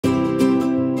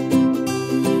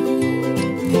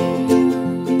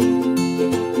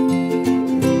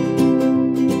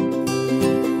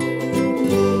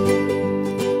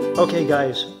Okay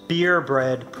guys, beer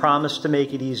bread, promised to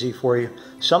make it easy for you.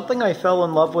 Something I fell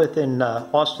in love with in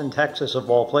Austin, Texas of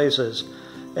all places,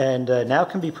 and now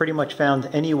can be pretty much found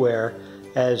anywhere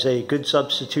as a good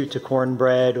substitute to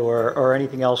cornbread or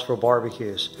anything else for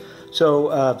barbecues.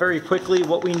 So very quickly,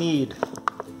 what we need: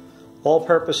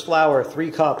 all-purpose flour, 3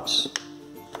 cups,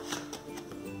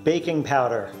 baking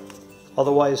powder,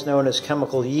 otherwise known as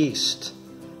chemical yeast,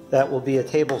 that will be a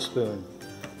tablespoon.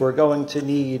 We're going to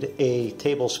need a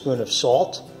tablespoon of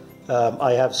salt.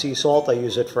 I have sea salt, I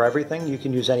use it for everything. You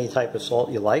can use any type of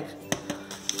salt you like.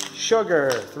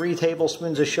 Sugar, 3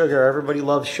 tablespoons of sugar. Everybody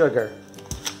loves sugar.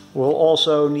 We'll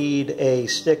also need a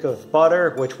stick of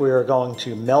butter, which we are going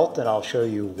to melt, and I'll show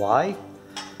you why.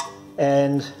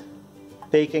 And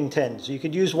baking tins. You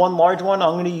could use 1 large one.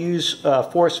 I'm going to use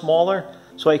 4 smaller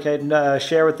so I can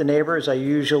share with the neighbors. I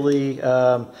usually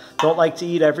don't like to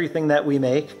eat everything that we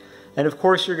make. And of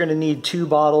course you're going to need 2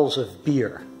 bottles of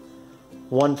beer.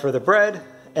 1 for the bread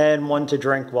and 1 to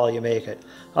drink while you make it.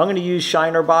 I'm going to use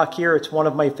Shiner Bock here. It's one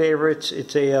of my favorites.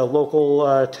 It's a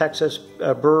local Texas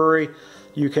brewery.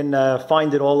 You can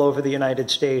find it all over the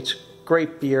United States.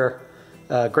 Great beer,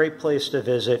 great place to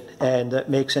visit, and it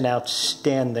makes an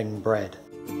outstanding bread.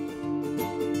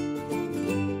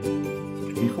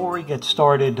 Before we get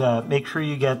started, make sure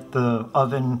you get the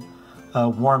oven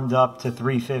warmed up to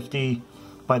 350.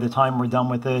 By the time we're done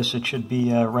with this, it should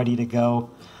be ready to go.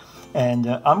 And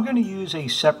I'm going to use a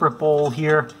separate bowl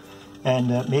here,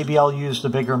 and maybe I'll use the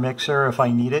bigger mixer if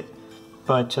I need it.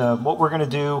 But what we're going to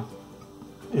do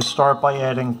is start by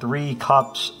adding 3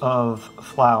 cups of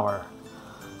flour.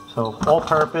 So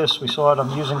all-purpose, we saw it,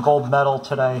 I'm using gold medal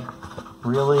today.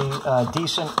 Really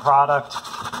decent product.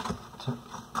 Here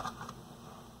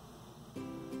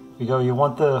you go, you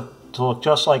want to look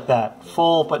just like that.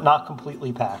 Full, but not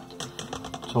completely packed.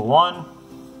 So 1,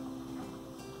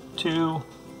 2,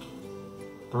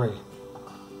 3.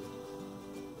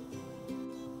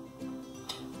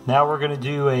 Now we're going to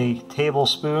do a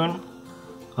tablespoon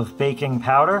of baking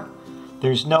powder.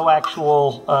 There's no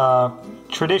actual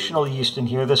traditional yeast in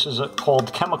here. This is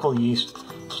called chemical yeast.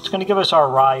 So it's going to give us our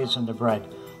rise in the bread.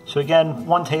 So again,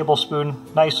 1 tablespoon,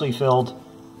 nicely filled,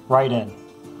 right in.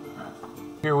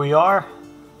 Here we are,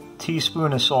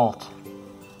 teaspoon of salt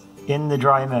in the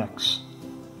dry mix.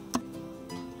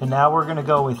 And now we're going to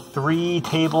go with 3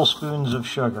 tablespoons of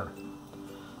sugar.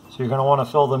 So you're going to want to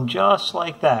fill them just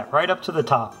like that, right up to the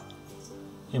top.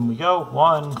 In we go.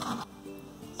 1,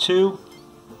 2,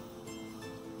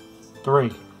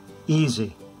 3.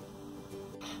 Easy.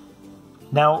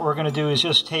 Now what we're going to do is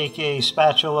just take a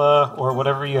spatula or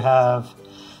whatever you have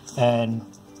and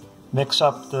mix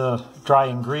up the dry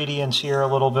ingredients here a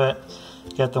little bit.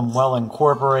 Get them well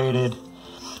incorporated.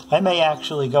 I may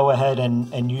actually go ahead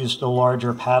and use the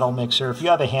larger paddle mixer. If you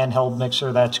have a handheld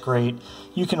mixer, that's great.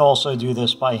 You can also do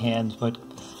this by hand, but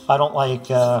I don't like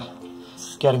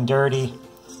getting dirty.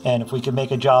 And if we can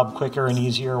make a job quicker and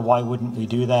easier, why wouldn't we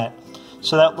do that?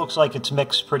 So that looks like it's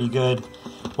mixed pretty good.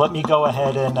 Let me go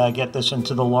ahead and get this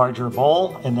into the larger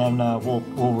bowl, and then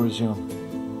we'll resume.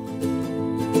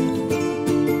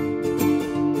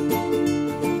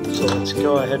 So let's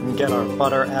go ahead and get our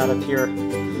butter out of here.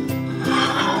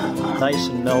 Nice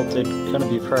and melted, gonna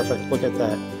be perfect. Look at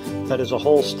that. That is a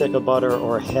whole stick of butter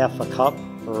or half a cup,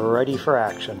 ready for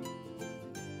action.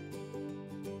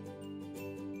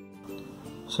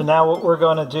 So now what we're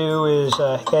gonna do is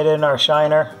add in our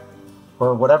Shiner,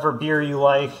 or whatever beer you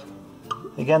like.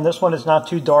 Again, this one is not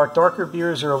too dark. Darker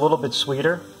beers are a little bit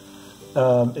sweeter.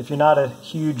 If you're not a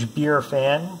huge beer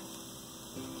fan,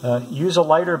 use a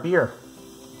lighter beer.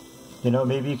 You know,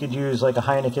 maybe you could use like a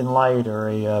Heineken Light or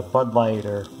a Bud Light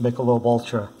or Michelob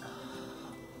Ultra.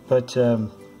 But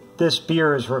this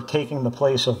beer is taking the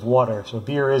place of water. So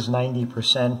beer is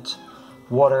 90%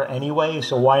 water anyway,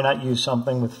 so why not use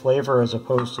something with flavor as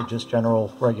opposed to just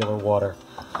general regular water.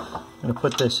 I'm going to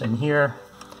put this in here.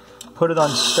 Put it on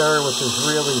stir, which is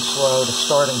really slow to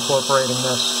start incorporating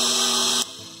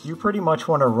this. You pretty much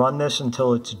want to run this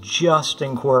until it's just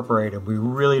incorporated. We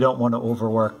really don't want to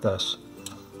overwork this.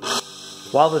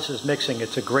 While this is mixing,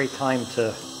 it's a great time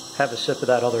to have a sip of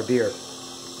that other beer.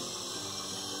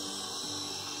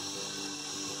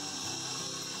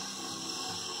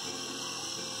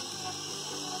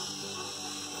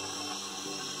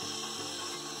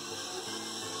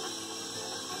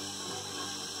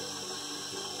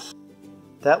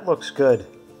 That looks good.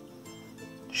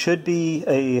 Should be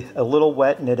a little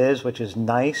wet, and it is, which is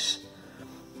nice.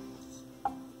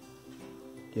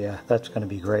 Yeah, that's going to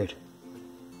be great.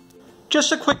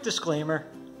 Just a quick disclaimer,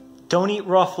 don't eat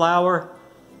raw flour,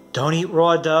 don't eat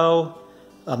raw dough.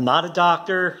 I'm not a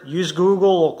doctor. Use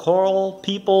Google or call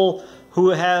people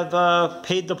who have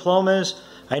paid diplomas.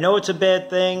 I know it's a bad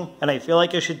thing, and I feel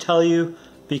like I should tell you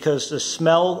because the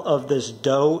smell of this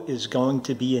dough is going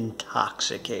to be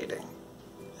intoxicating.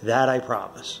 That I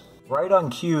promise. Right on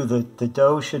cue, the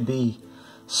dough should be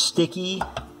sticky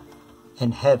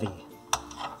and heavy,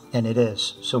 and it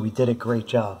is. So we did a great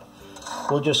job.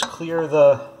 We'll just clear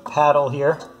the paddle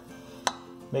here.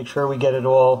 Make sure we get it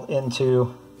all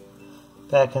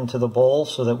back into the bowl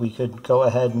so that we could go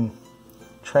ahead and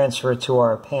transfer it to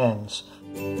our pans.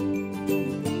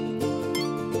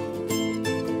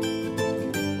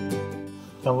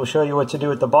 And we'll show you what to do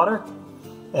with the butter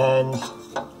and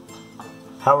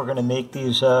how we're going to make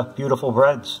these beautiful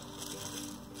breads.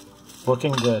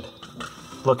 Looking good.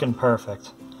 Looking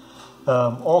perfect.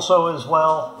 Also as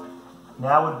well,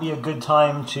 now would be a good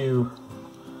time to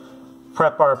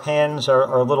prep our pans,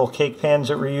 our little cake pans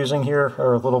that we're using here,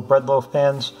 our little bread loaf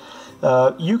pans.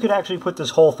 You could actually put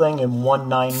this whole thing in one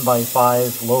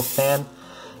 9x5 loaf pan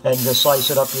and just slice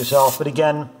it up yourself. But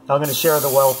again, I'm going to share the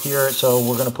wealth here, so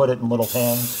we're going to put it in little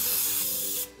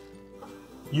pans.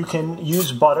 You can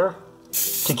use butter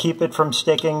to keep it from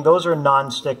sticking. Those are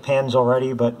non-stick pans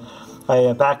already, but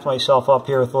I backed myself up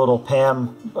here with a little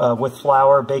pan with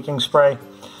flour, baking spray.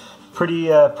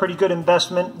 Pretty good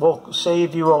investment. Will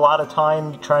save you a lot of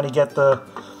time trying to get the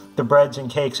breads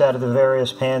and cakes out of the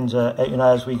various pans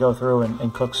as we go through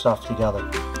and cook stuff together.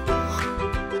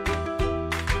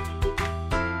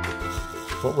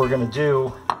 What we're going to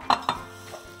do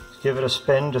is give it a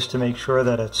spin just to make sure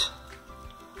that it's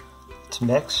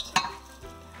mixed.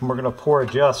 And we're going to pour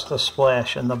just a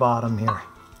splash in the bottom here.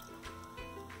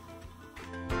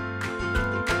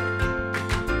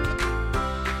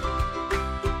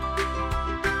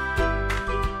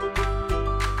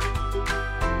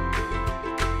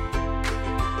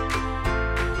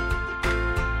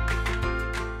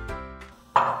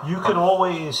 You could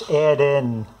always add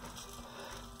in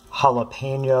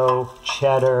jalapeno,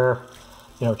 cheddar,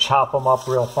 chop them up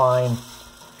real fine.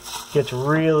 Gets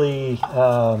really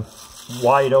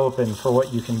wide open for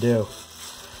what you can do.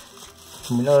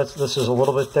 And we know this is a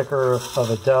little bit thicker of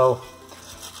a dough,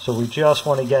 so we just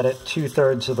want to get it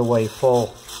 2/3 of the way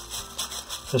full.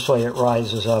 This way it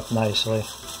rises up nicely.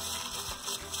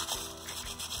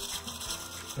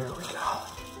 There we go.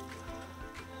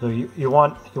 So you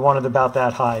want it about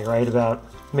that high, right? About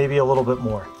maybe a little bit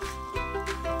more.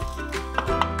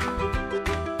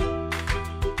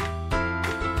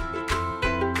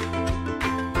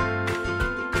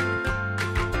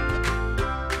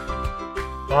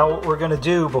 Now what we're going to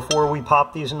do before we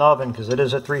pop these in the oven, because it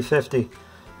is at 350,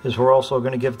 is we're also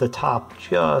going to give the top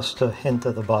just a hint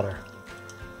of the butter.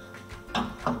 If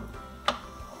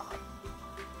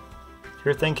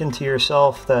you're thinking to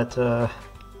yourself that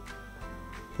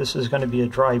this is going to be a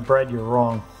dry bread, you're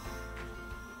wrong.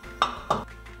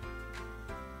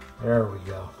 There we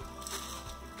go.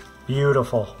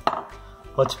 Beautiful.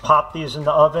 Let's pop these in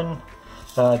the oven.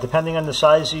 Depending on the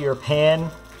size of your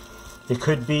pan, it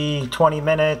could be 20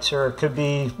 minutes or it could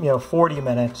be 40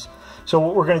 minutes. So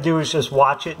what we're going to do is just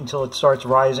watch it until it starts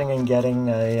rising and getting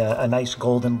a nice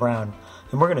golden brown.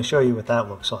 And we're going to show you what that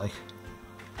looks like.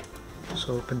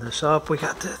 So open this up. We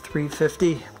got the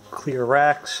 350 clear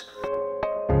racks.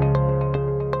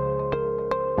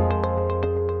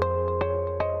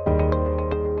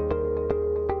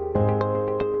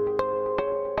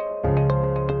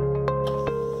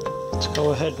 Let's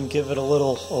go ahead and give it a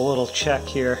little check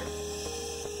here.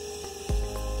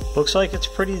 Looks like it's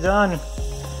pretty done.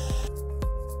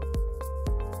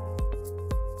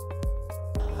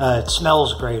 It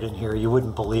smells great in here. You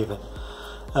wouldn't believe it.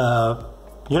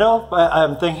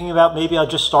 I'm thinking about maybe I'll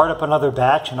just start up another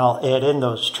batch and I'll add in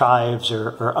those chives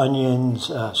or onions,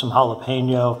 some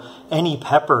jalapeno, any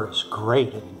pepper is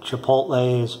great.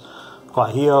 Chipotles,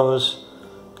 guajillos,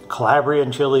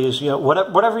 Calabrian chilies,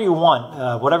 whatever you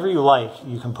want, whatever you like,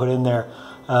 you can put in there.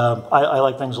 I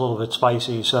like things a little bit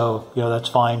spicy, so that's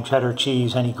fine. Cheddar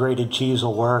cheese, any grated cheese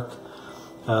will work.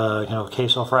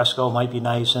 Queso fresco might be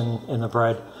nice in the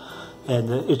bread.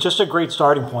 And it's just a great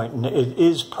starting point, and it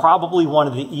is probably one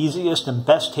of the easiest and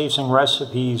best tasting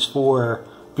recipes for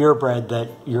beer bread that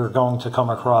you're going to come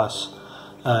across,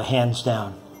 hands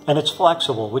down. And it's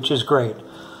flexible, which is great.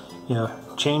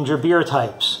 Change your beer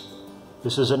types.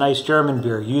 This is a nice German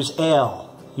beer. Use ale.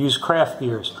 Use craft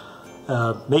beers.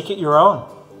 Make it your own.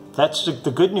 That's the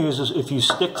good news is if you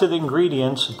stick to the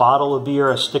ingredients, a bottle of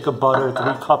beer, a stick of butter,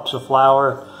 3 cups of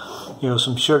flour,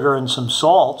 some sugar and some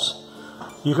salts,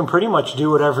 you can pretty much do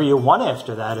whatever you want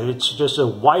after that. It's just a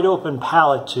wide open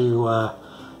palette to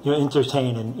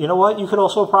entertain. And you know what? You could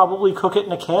also probably cook it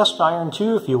in a cast iron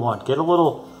too if you want. Get a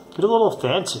little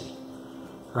fancy,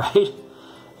 right?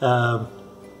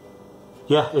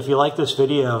 Yeah, if you like this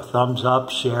video, thumbs up,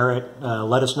 share it.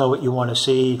 Let us know what you want to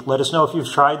see. Let us know if you've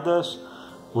tried this.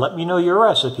 Let me know your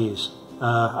recipes.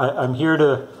 I'm here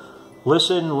to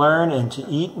listen, learn, and to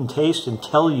eat and taste and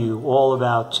tell you all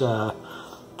about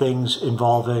things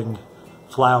involving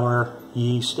flour,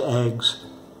 yeast, eggs,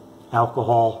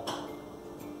 alcohol,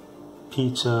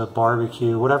 pizza,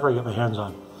 barbecue, whatever I get my hands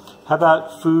on. How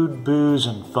about food, booze,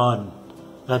 and fun?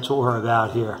 That's what we're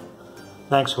about here.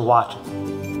 Thanks for watching.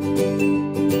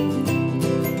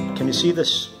 Can you see the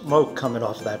smoke coming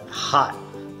off that hot?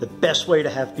 The best way to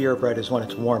have beer bread is when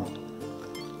it's warm.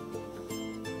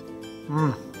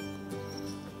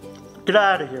 Get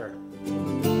out of here.